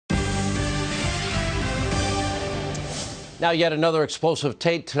Now, yet another explosive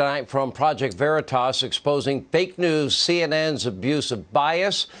take tonight from Project Veritas exposing fake news, CNN's abuse of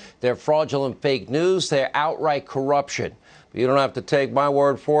bias, their fraudulent fake news, their outright corruption. But you don't have to take my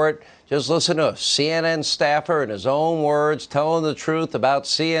word for it. Just listen to a CNN staffer in his own words telling the truth about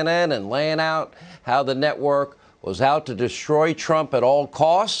CNN and laying out how the network was out to destroy Trump at all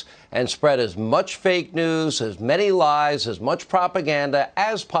costs and spread as much fake news, as many lies, as much propaganda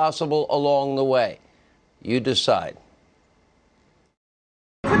as possible along the way. You decide.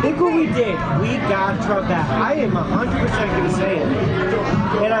 Look what we did. We got Trump back. I am 100% going to say it.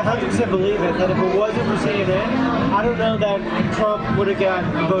 And I 100% believe it, that if it wasn't for CNN, I don't know that Trump would have got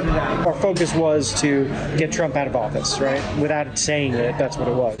voted out. Our focus was to get Trump out of office, right? Without saying it, that's what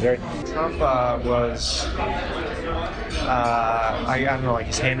it was, right? Trump was, I don't know, like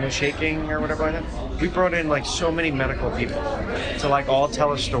his hand was shaking or whatever like that. We brought in like so many medical people to like all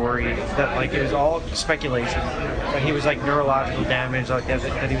tell a story that like it was all speculation. That he was like neurological damage, like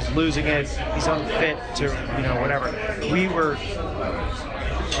that he was losing it, he's unfit to, you know, whatever. We were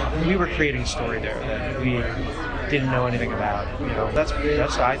creating a story there that we didn't know anything about. You know, that's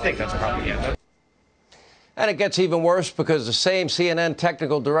I think that's propaganda. And it gets even worse because the same CNN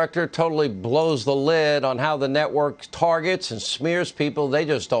technical director totally blows the lid on how the network targets and smears people they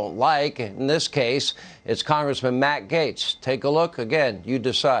just don't like. In this case, it's Congressman Matt Gaetz. Take a look. Again, you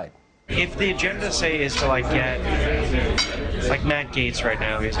decide. If the agenda, say, is to like get like Matt Gaetz right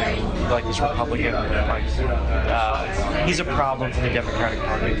now, he's like this Republican, like he's a problem for the Democratic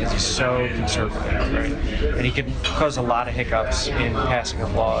Party because he's so conservative, right? And he can cause a lot of hiccups in passing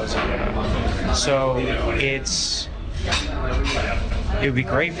of laws. So it would be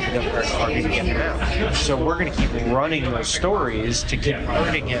great for the Democratic Party to get him out. So we're going to keep running those stories to keep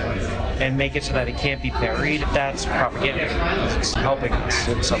hurting him and make it so that it can't be buried. That's propaganda. It's helping us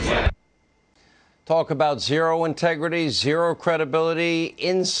in some way. Talk about zero integrity, zero credibility.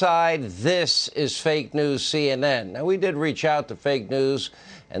 Inside this is fake news CNN. Now, we did reach out to fake news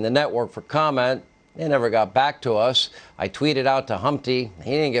and the network for comment. They never got back to us. I tweeted out to Humpty.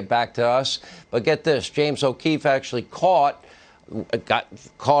 He didn't get back to us. But get this, James O'Keefe actually got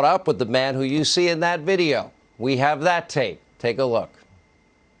caught up with the man who you see in that video. We have that tape. Take a look.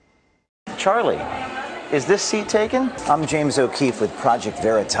 Charlie, is this seat taken? I'm James O'Keefe with Project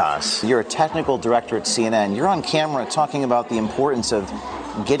Veritas. You're a technical director at CNN. You're on camera talking about the importance of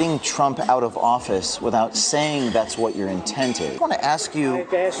getting Trump out of office without saying that's what your intent is. I want to ask you...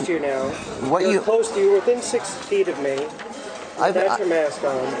 I've asked you now. What you're close to you, within 6 feet of me. That's your mask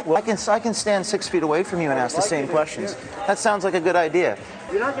on. Well, I can stand 6 feet away from you and ask the same questions. That sounds like a good idea.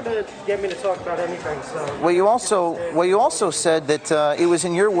 You're not going to get me to talk about anything, so... Well, you also said that it was,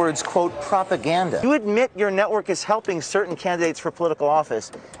 in your words, quote, propaganda. You admit your network is helping certain candidates for political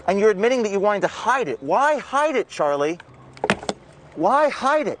office, and you're admitting that you're wanting to hide it. Why hide it, Charlie? Why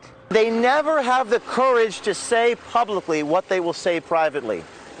hide it? They never have the courage to say publicly what they will say privately.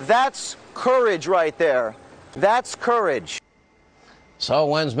 That's courage right there. That's courage. So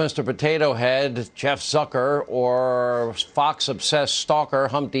when's Mr. Potato Head, Jeff Zucker, or Fox-obsessed stalker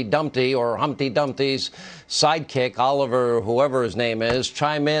Humpty Dumpty, or Humpty Dumpty's sidekick, Oliver, whoever his name is,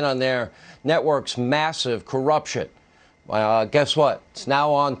 chime in on their network's massive corruption? Guess what? It's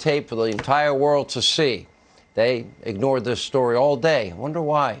now on tape for the entire world to see. They ignored this story all day. I wonder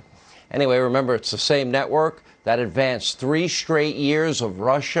why. Anyway, remember, it's the same network that advanced 3 straight years of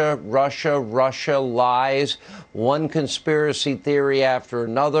Russia lies, one conspiracy theory after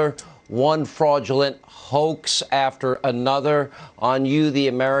another, one fraudulent hoax after another on you, the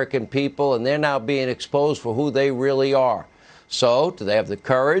American people, and they're now being exposed for who they really are. So, do they have the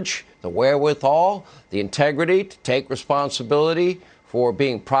courage, the wherewithal, the integrity to take responsibility for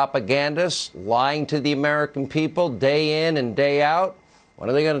being propagandists, lying to the American people day in and day out? When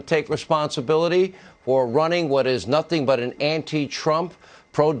are they going to take responsibility for running what is nothing but an anti-Trump,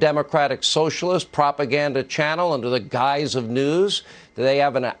 pro-democratic socialist propaganda channel under the guise of news? Do they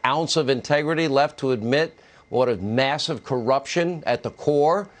have an ounce of integrity left to admit what is massive corruption at the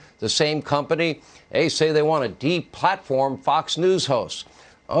core? The same company, they say they want to deplatform Fox News hosts.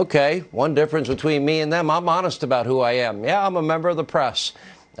 Okay, one difference between me and them, I'm honest about who I am. Yeah, I'm a member of the press.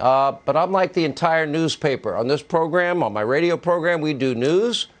 But I'm like the entire newspaper. On this program, on my radio program, we do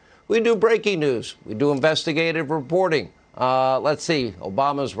news. We do breaking news. We do investigative reporting. Let's see,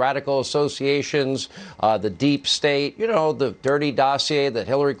 Obama's radical associations, the deep state, you know, the dirty dossier that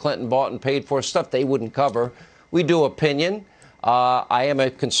Hillary Clinton bought and paid for, stuff they wouldn't cover. We do opinion. I am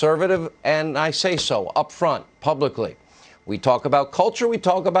a conservative, and I say so up front, publicly. We talk about culture. We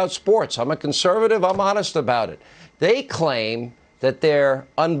talk about sports. I'm a conservative. I'm honest about it. They claim that they're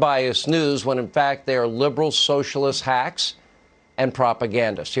unbiased news when, in fact, they are liberal socialist hacks and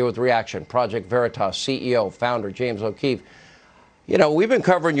propagandists. Here with reaction, Project Veritas CEO, founder James O'Keefe. You know, we've been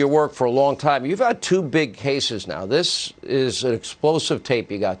covering your work for a long time. You've had two big cases now. This is an explosive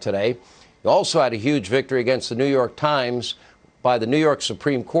tape you got today. You also had a huge victory against the New York Times by the New York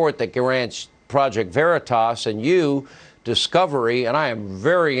Supreme Court that grants Project Veritas and you discovery, and I am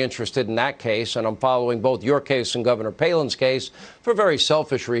very interested in that case, and I'm following both your case and Governor Palin's case for very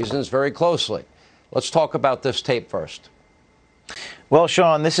selfish reasons very closely. Let's talk about this tape first. Well,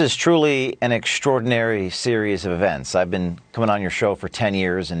 Sean, this is truly an extraordinary series of events. I've been coming on your show for 10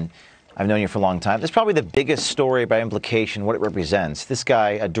 years, and I've known you for a long time. This is probably the biggest story by implication, what it represents. This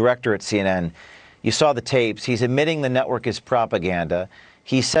guy, a director at CNN, you saw the tapes. He's admitting the network is propaganda.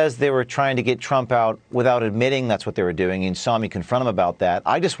 He says they were trying to get Trump out without admitting that's what they were doing. You saw me confront him about that.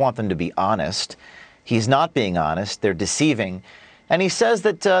 I just want them to be honest. He's not being honest. They're deceiving. And he says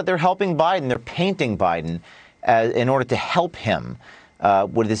that they're helping Biden. They're painting Biden in order to help him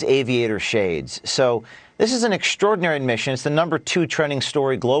with his aviator shades. So this is an extraordinary admission. It's the #2 trending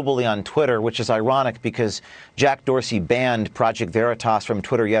story globally on Twitter, which is ironic because Jack Dorsey banned Project Veritas from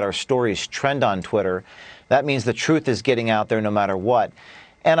Twitter, yet our stories trend on Twitter. That means the truth is getting out there no matter what.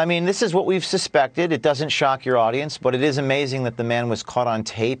 And I mean, this is what we've suspected. It doesn't shock your audience, but it is amazing that the man was caught on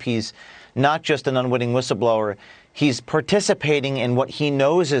tape. He's not just an unwitting whistleblower. He's participating in what he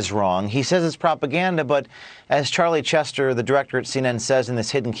knows is wrong. He says it's propaganda, but as Charlie Chester, the director at CNN, says in this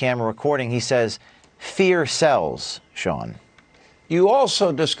hidden camera recording, he says, fear sells, Sean. You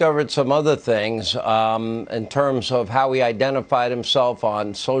also discovered some other things in terms of how he identified himself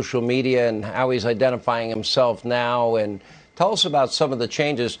on social media and how he's identifying himself now. And tell us about some of the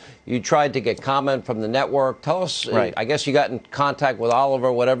changes. You tried to get comment from the network. Tell us, right. I guess you got in contact with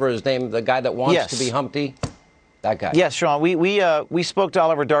Oliver, whatever his name, the guy that wants to be Humpty. That guy. Yes, Sean. We spoke to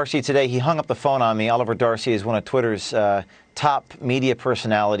Oliver Darcy today. He hung up the phone on me. Oliver Darcy is one of Twitter's top media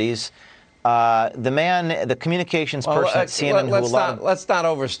personalities. The man, the communications person at CNN. Let's not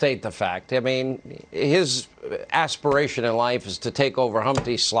overstate the fact. I mean, his aspiration in life is to take over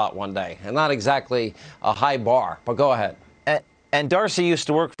Humpty's slot one day, and not exactly a high bar. But go ahead. And Darcy used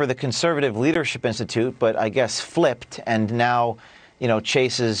to work for the Conservative Leadership Institute, but I guess flipped and now, you know,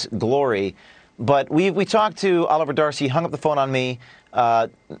 chases glory. But we talked to Oliver Darcy. He hung up the phone on me.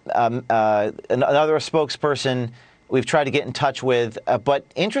 Another spokesperson we've tried to get in touch with. But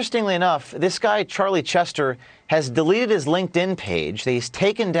interestingly enough, this guy, Charlie Chester, has deleted his LinkedIn page. He's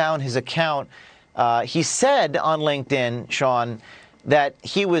taken down his account. He said on LinkedIn, Sean, that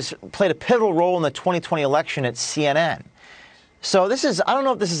he played a pivotal role in the 2020 election at CNN. So this is, I don't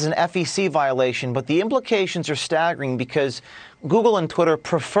know if this is an FEC violation, but the implications are staggering because Google and Twitter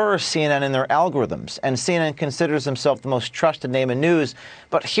prefer CNN in their algorithms, and CNN considers themselves the most trusted name in news.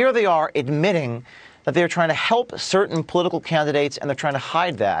 But here they are admitting that they're trying to help certain political candidates, and they're trying to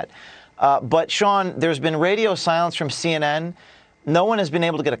hide that. But, Sean, there's been radio silence from CNN. No one has been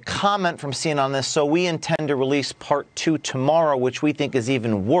able to get a comment from CNN on this, so we intend to release part 2 tomorrow, which we think is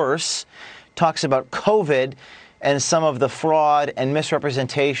even worse. Talks about COVID and some of the fraud and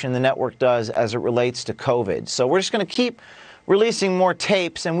misrepresentation the network does as it relates to COVID. So we're just going to keep releasing more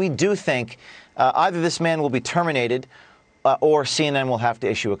tapes, and we do think either this man will be terminated or CNN will have to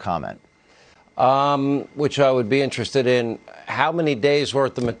issue a comment. Which I would be interested in. How many days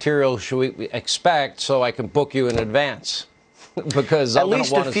worth of material should we expect so I can book you in advance? Because at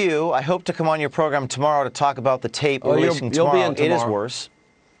least a few. I hope to come on your program tomorrow to talk about the tape we're releasing tomorrow. You'll be in tomorrow. It is worse.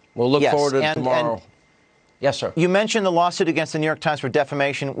 We'll look forward to tomorrow. Yes, sir. You mentioned the lawsuit against the New York Times for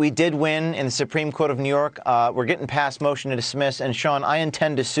defamation. We did win in the Supreme Court of New York. We're getting past motion to dismiss. And, Sean, I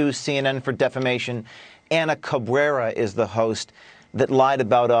intend to sue CNN for defamation. Ana Cabrera is the host that lied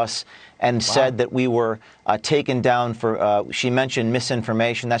about us and said that we were taken down for, she mentioned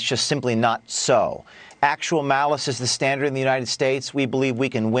misinformation. That's just simply not so. Actual malice is the standard in the United States. We believe we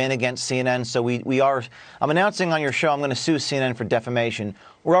can win against CNN. So I'm announcing on your show I'm going to sue CNN for defamation.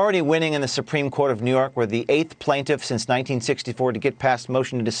 We're already winning in the Supreme Court of New York. We're the 8th plaintiff since 1964 to get past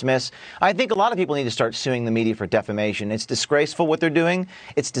motion to dismiss. I think a lot of people need to start suing the media for defamation. It's disgraceful what they're doing.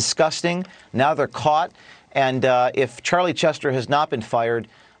 It's disgusting. Now they're caught. And if Charlie Chester has not been fired,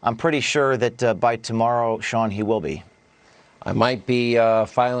 I'm pretty sure that by tomorrow, Sean, he will be. I might be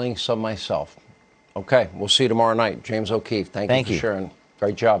filing some myself. Okay, we'll see you tomorrow night. James O'Keefe, thank you for sharing.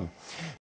 Great job.